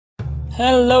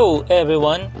Hello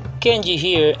everyone, Kenji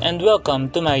here and welcome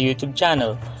to my YouTube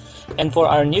channel. And for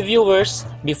our new viewers,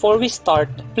 before we start,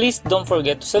 please don't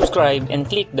forget to subscribe and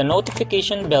click the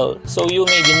notification bell so you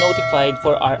may be notified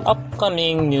for our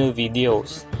upcoming new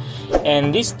videos.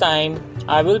 And this time,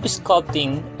 I will be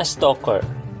sculpting a stalker.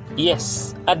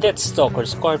 Yes, a Deathstalker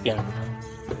scorpion.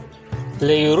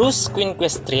 Leirus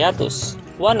quinquestriatus,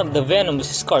 one of the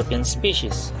venomous scorpion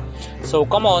species. So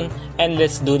come on and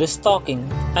let's do the sculpting,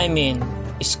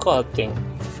 sculpting.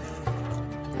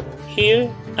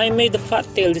 Here, I made the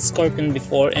fat-tailed scorpion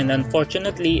before and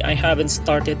unfortunately I haven't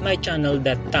started my channel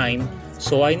that time,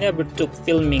 so I never took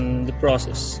filming the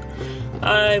process.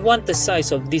 I want the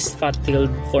size of this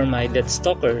fat-tailed for my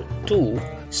Deathstalker too,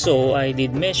 so I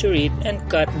did measure it and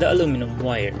cut the aluminum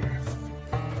wire.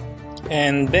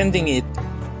 And bending it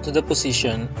to the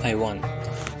position I want.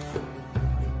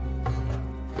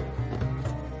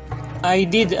 I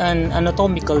did an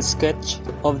anatomical sketch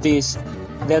of this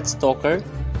Deathstalker,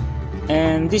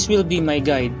 and this will be my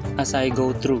guide as I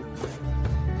go through.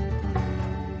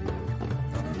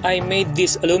 I made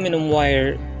this aluminum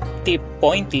wire tip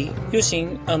pointy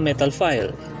using a metal file.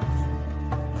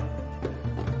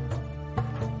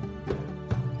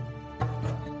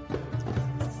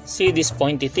 See this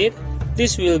pointy tip?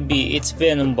 This will be its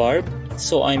venom barb,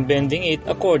 so I'm bending it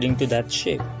according to that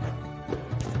shape.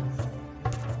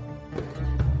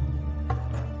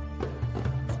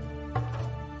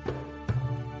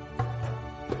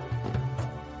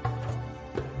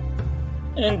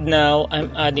 And now I'm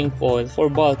adding foil for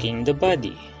bulking the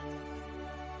body.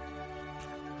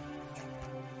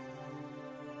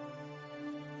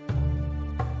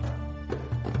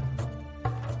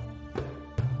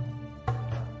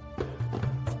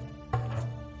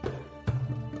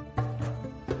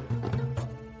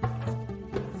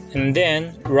 And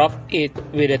then wrap it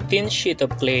with a thin sheet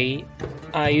of clay.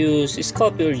 I use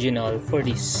Sculpting Original for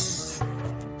this.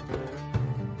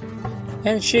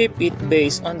 And shape it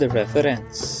based on the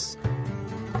reference.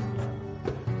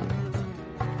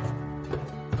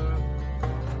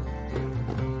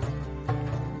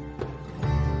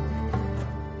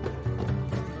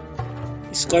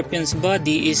 Scorpion's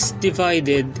body is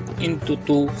divided into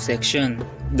two sections.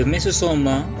 The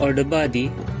mesosoma or the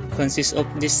body consists of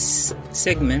these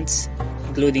segments,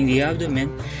 including the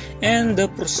abdomen, and the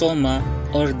prosoma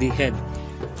or the head.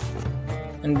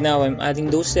 And now I'm adding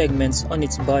those segments on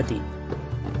its body.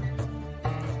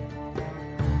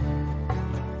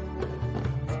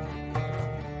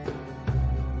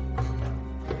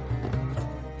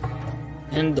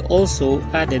 And also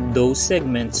added those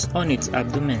segments on its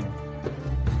abdomen.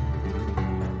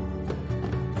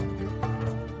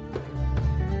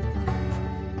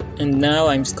 And now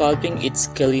I'm sculpting its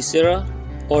chelicera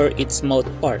or its mouth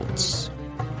parts.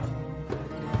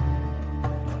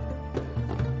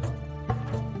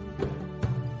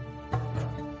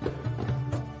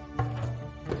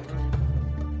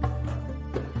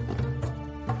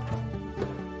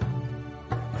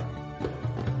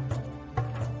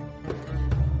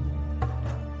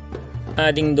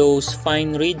 Adding those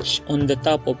fine ridges on the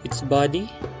top of its body.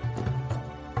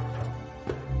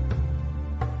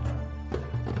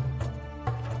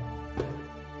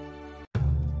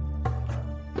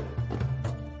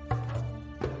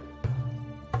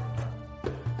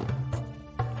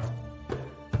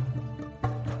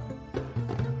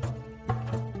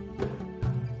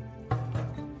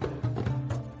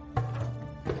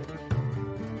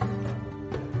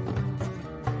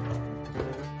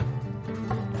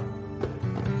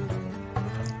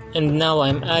 And now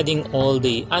I'm adding all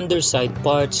the underside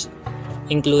parts,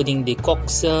 including the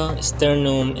coxa,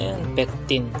 sternum, and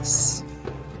pectines.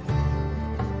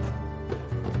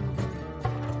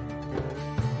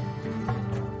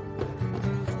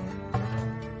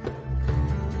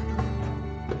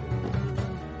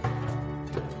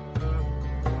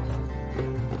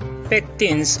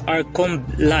 Pectines are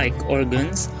comb-like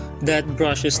organs that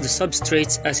brushes the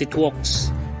substrates as it walks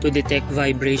to detect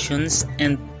vibrations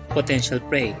and potential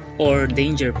prey, or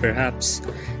danger perhaps,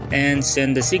 and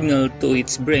send the signal to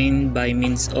its brain by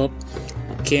means of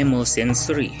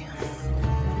chemosensory.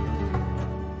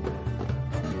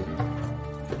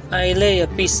 I lay a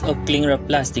piece of cling wrap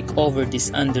plastic over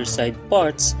these underside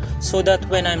parts so that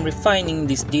when I'm refining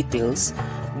these details,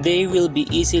 they will be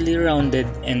easily rounded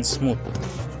and smooth.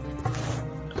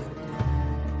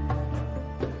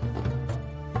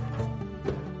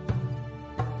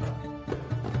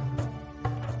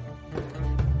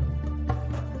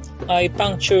 I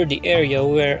puncture the area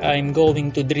where I'm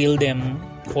going to drill them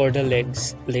for the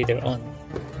legs later on.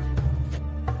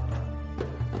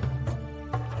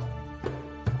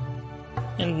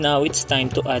 And now it's time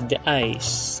to add the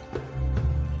eyes.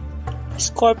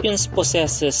 Scorpions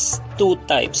possesses two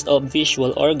types of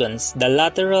visual organs, the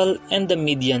lateral and the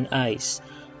median eyes.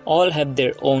 All have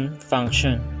their own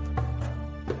function.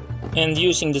 And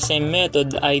using the same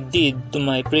method I did to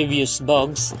my previous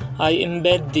bugs, I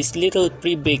embed these little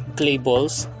pre-baked clay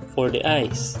balls for the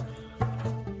eyes.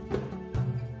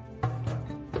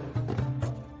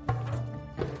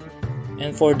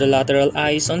 And for the lateral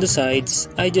eyes on the sides,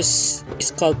 I just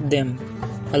sculpt them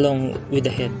along with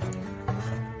the head.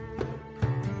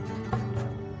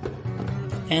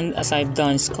 And as I've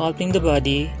done sculpting the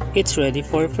body, it's ready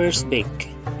for first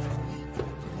bake.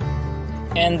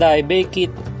 And I bake it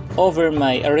over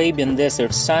my Arabian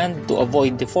desert sand to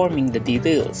avoid deforming the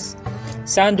details.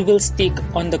 Sand will stick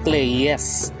on the clay,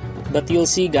 yes, but you'll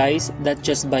see guys that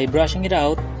just by brushing it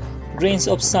out, grains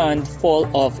of sand fall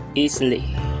off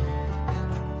easily.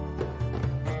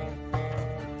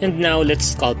 And now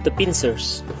let's sculpt the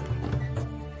pincers.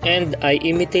 And I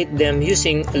imitate them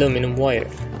using aluminum wire.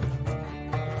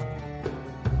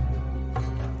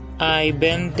 I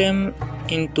bend them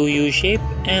into U-shape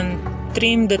and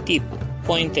trim the tip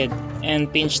pointed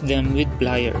and pinch them with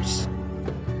pliers.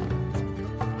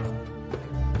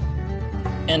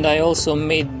 And I also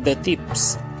made the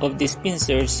tips of these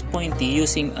pincers pointy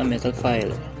using a metal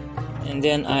file. And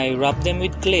then I wrap them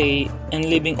with clay and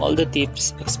leaving all the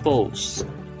tips exposed.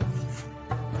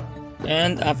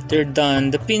 And after done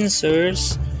the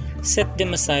pincers, set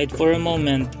them aside for a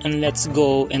moment and let's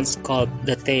go and sculpt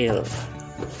the tail.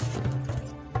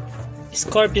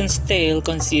 Scorpion's tail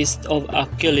consists of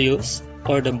acrylic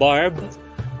or the barb,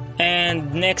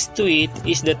 and next to it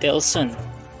is the telson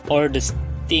or the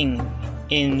sting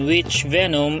in which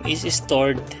venom is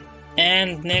stored,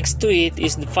 and next to it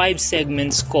is the 5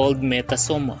 segments called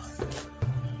metasoma.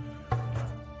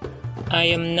 I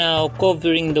am now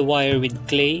covering the wire with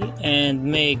clay and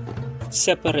make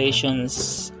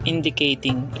separations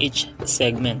indicating each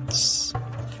segments.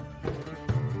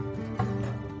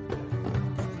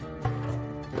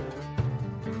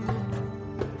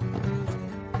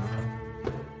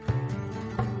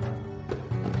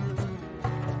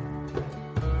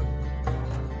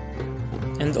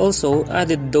 And also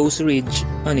added those ridges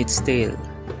on its tail.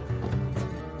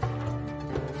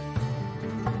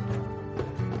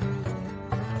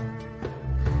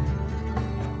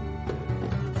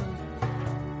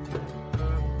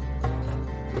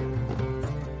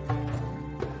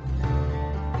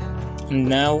 And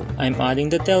now I'm adding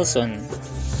the telson,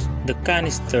 the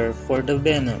canister for the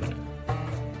venom.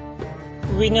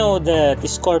 We know that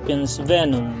Scorpion's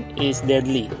venom is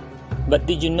deadly. But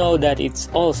did you know that it's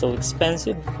also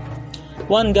expensive?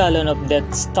 1 gallon of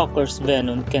Deathstalker's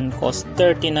venom can cost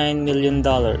 $39 million.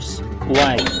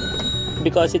 Why?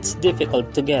 Because it's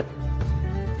difficult to get.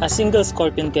 A single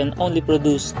scorpion can only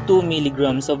produce 2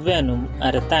 milligrams of venom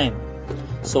at a time.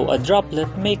 So a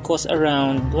droplet may cost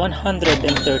around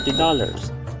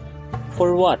 $130.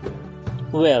 For what?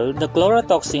 Well, the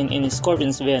chlorotoxin in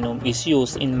scorpion's venom is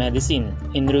used in medicine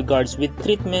in regards with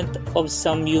treatment of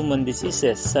some human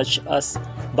diseases such as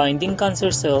binding cancer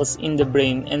cells in the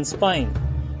brain and spine,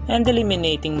 and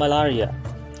eliminating malaria,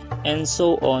 and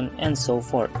so on and so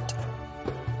forth.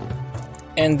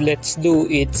 And let's do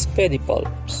its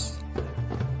pedipalps.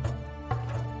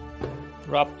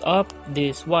 Wrap up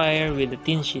this wire with a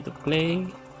thin sheet of clay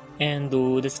and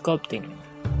do the sculpting.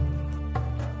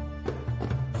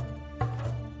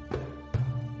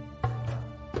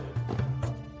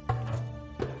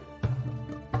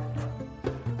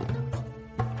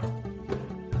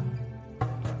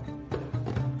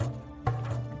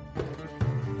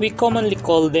 We commonly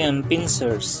call them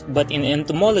pincers, but in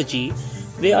entomology,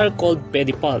 they are called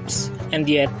pedipalps, and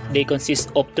yet they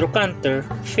consist of trochanter,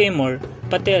 femur,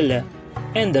 patella,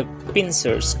 and the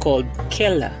pincers called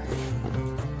chela.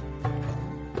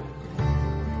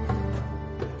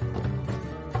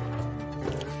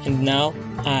 And now,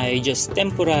 I just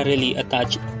temporarily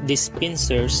attach these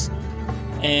pincers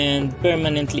and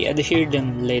permanently adhere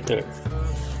them later.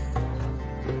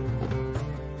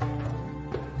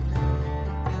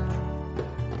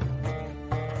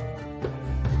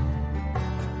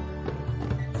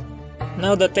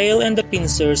 Now the tail and the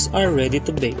pincers are ready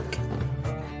to bake.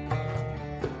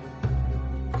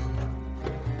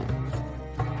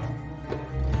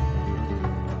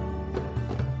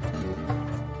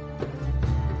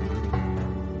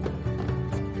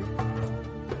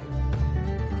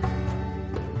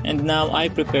 And now I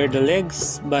prepare the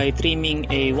legs by trimming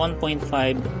a 1.5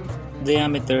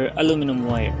 diameter aluminum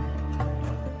wire.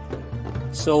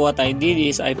 So what I did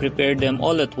is I prepared them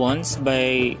all at once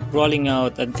by rolling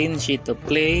out a thin sheet of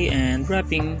clay and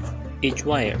wrapping each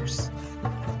wires.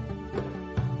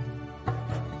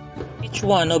 Each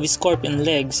one of scorpion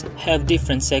legs have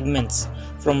different segments,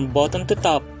 from bottom to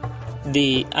top: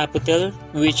 the apotel,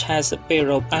 which has a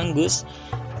pair of angus,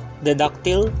 the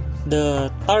dactyl,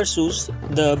 the tarsus,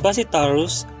 the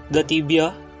basitarus, the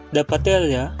tibia, the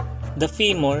patella, the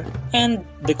femur, and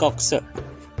the coxa.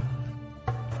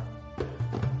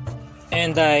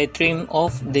 And I trim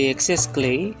off the excess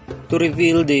clay to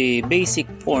reveal the basic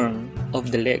form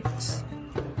of the legs.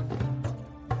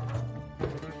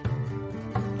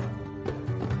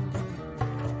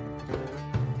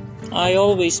 I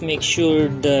always make sure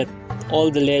that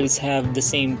all the legs have the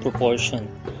same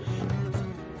proportion.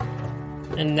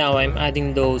 And now I'm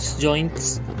adding those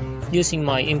joints using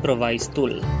my improvised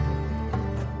tool.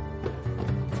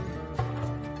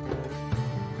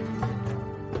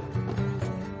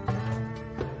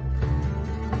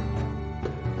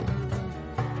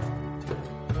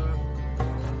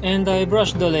 And I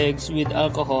brush the legs with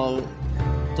alcohol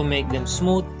to make them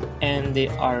smooth, and they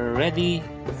are ready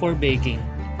for baking.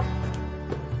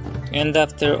 And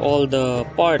after all the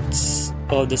parts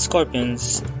of the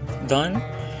scorpions done,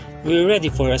 we're ready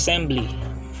for assembly.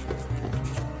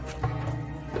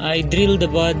 I drill the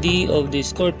body of the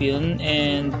scorpion,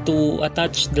 and to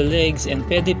attach the legs and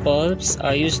pedipalps,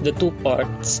 I use the 2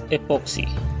 parts epoxy.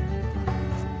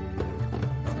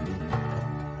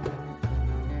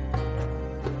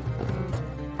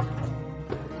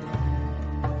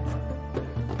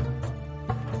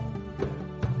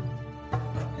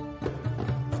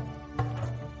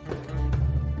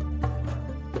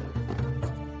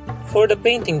 For the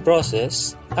painting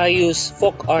process, I use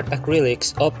folk art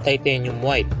acrylics of titanium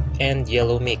white and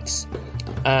yellow mix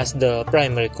as the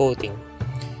primary coating.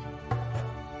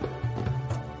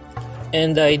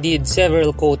 And I did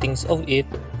several coatings of it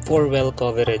for well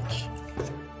coverage.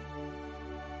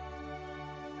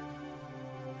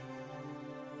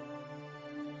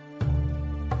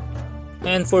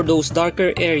 And for those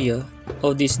darker area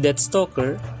of this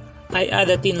Deathstalker, I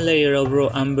add a thin layer of raw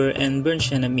umber and burnt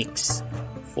sienna mix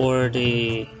for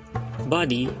the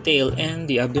body, tail, and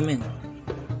the abdomen.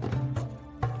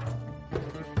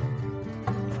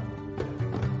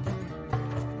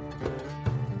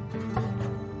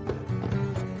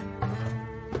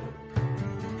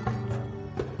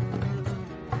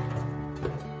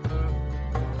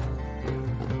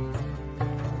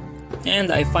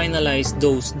 And I finalize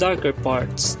those darker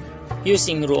parts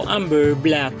using raw umber,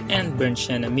 black, and burnt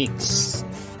sienna mix.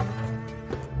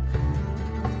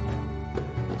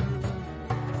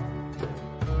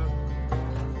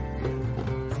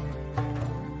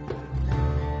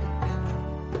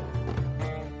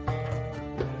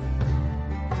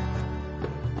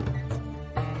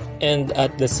 And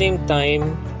at the same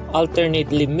time,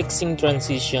 alternately mixing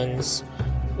transitions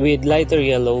with lighter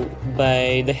yellow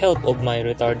by the help of my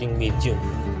retarding medium.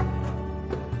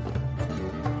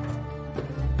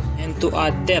 And to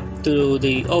add depth to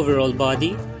the overall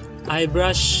body, I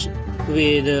brush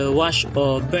with a wash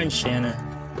of burnt sienna.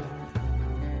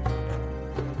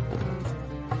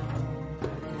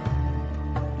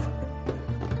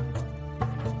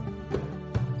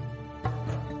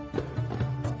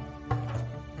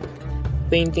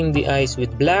 Painting the eyes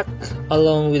with black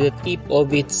along with the tip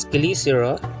of its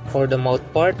chelicera or the mouth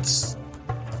parts,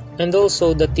 and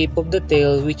also the tip of the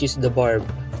tail, which is the barb.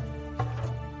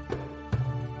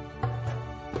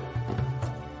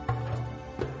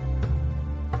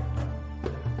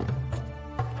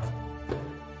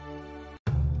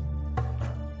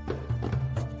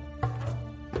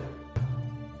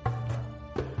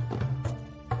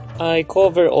 I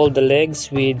cover all the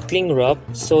legs with cling wrap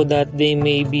so that they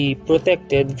may be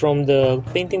protected from the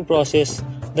painting process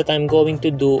that I'm going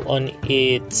to do on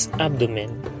its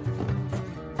abdomen.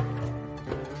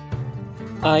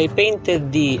 I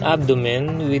painted the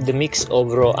abdomen with the mix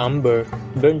of raw umber,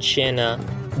 burnt sienna,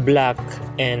 black,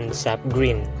 and sap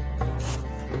green,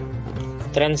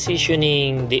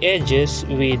 transitioning the edges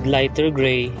with lighter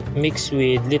gray mixed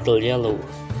with little yellow,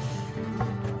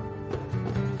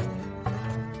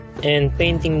 and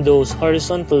painting those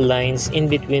horizontal lines in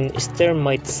between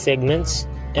stermite segments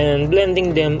and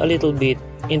blending them a little bit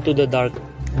into the dark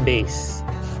base.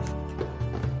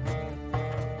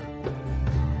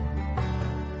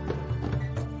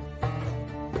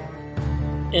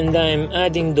 And I'm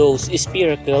adding those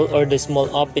spiracle or the small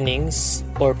openings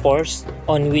or pores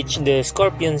on which the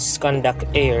scorpions conduct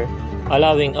air,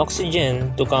 allowing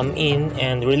oxygen to come in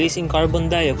and releasing carbon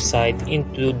dioxide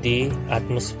into the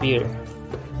atmosphere.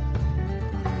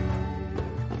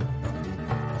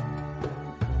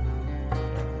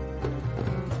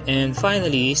 And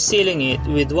finally, sealing it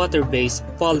with water-based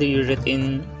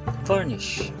polyurethane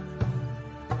varnish.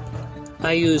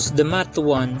 I use the matte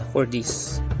one for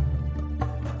this.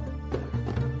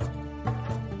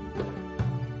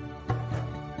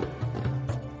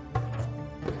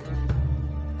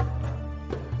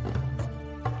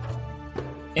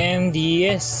 And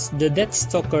yes, the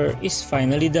Deathstalker is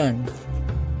finally done.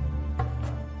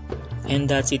 And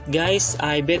that's it guys,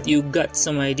 I bet you got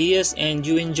some ideas and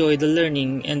you enjoy the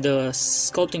learning and the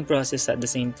sculpting process at the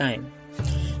same time.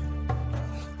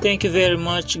 Thank you very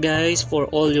much guys for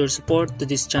all your support to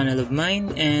this channel of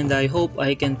mine, and I hope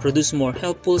I can produce more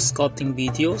helpful sculpting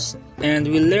videos and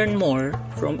we'll learn more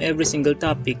from every single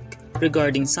topic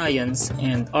regarding science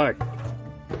and art.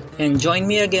 And join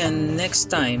me again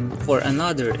next time for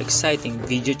another exciting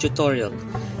video tutorial.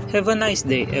 Have a nice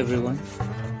day everyone.